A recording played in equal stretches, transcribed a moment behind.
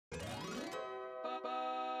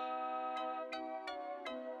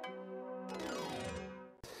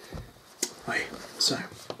Right, so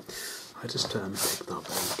I just picked up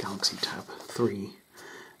a Galaxy Tab 3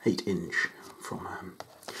 8-inch from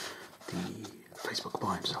the Facebook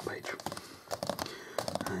buy and sell page,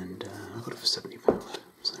 and I got it for £70,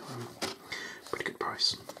 so pretty good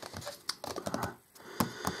price.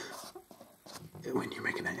 When you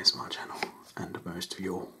make an ASMR channel and most of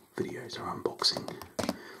your videos are unboxing,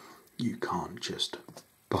 you can't just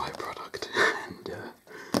buy a product and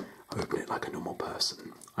open it like a normal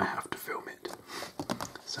person. I have to film it.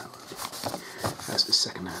 So as for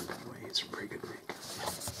second hand anyway, it's a pretty good rig.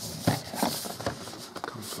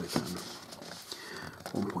 Comes with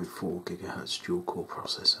 1.4 GHz dual core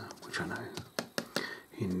processor, which I know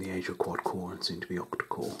in the age of quad core and soon to be octa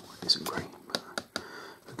core isn't great, but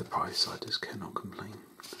at the price I just cannot complain.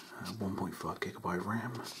 1.5 GB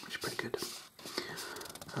RAM, which is pretty good.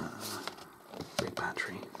 Big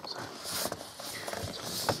battery, so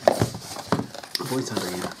I've always had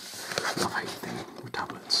a love-hate thing with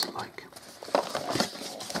tablets. Like,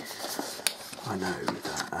 I know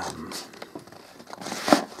that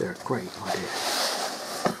they're a great idea,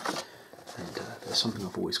 and they're something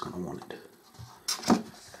I've always kind of wanted.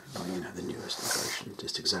 Like, you know, the newest version,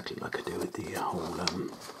 just exactly like I do with the whole.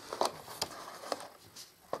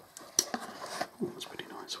 It's pretty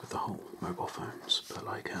nice with the whole mobile phones, but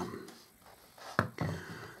like I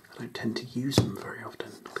don't tend to use them very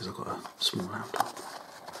often because I've got a small laptop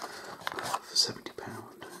for £70,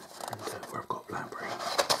 and where I've got BlackBerry,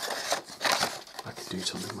 I can do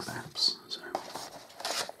something with apps. So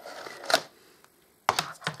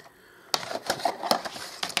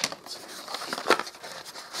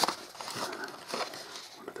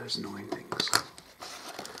one of those annoying things.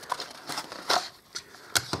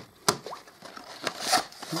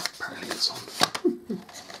 Apparently it's on.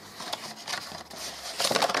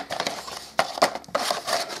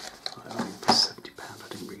 For £70, I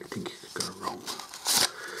didn't really think it could go wrong.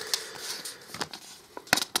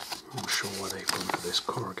 I'm not sure why they've gone for this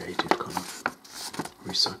corrugated kind of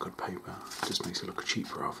recycled paper. It just makes it look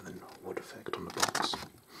cheaper rather than wood effect on the box.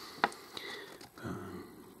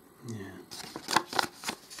 Yeah.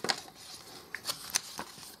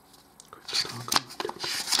 Quick start command.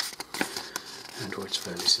 Android's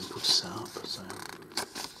fairly simple to set up, so.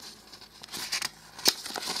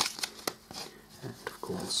 And of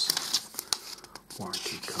course,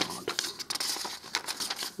 warranty card.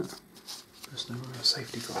 There's no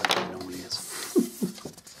safety card there normally is.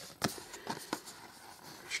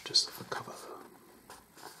 It's just for cover.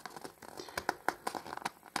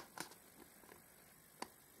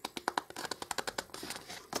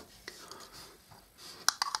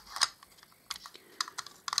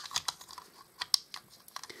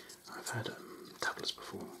 I've had tablets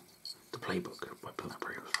before. The Playbook by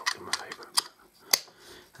BlackBerry was probably my favourite,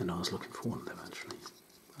 and I was looking for one of them actually.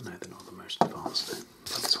 I know they're not the most advanced,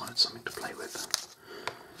 but I just wanted something to play with,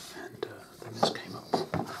 and then this came up.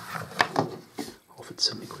 Offered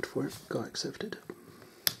 £70 for it, guy accepted.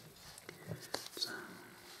 It's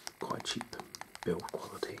quite cheap build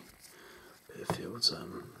quality, but it feels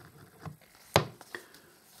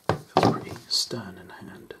pretty stern in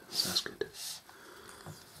hand, so that's good.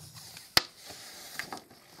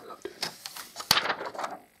 I loved it.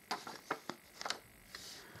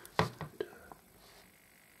 And,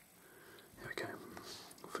 there we go,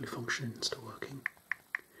 fully functioning, still working.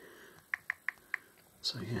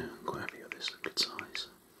 So yeah, I'm quite happy with this, good size.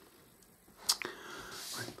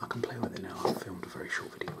 Right, I can play with it now. I've filmed a very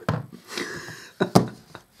short video with it.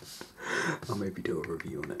 I'll maybe do a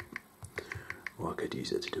review on it. Or I could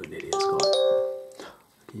use it to do an idiot's guide.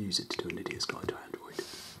 I can use it to do an idiot's guide to Android.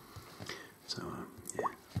 So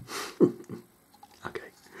yeah.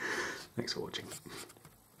 Okay, thanks for watching.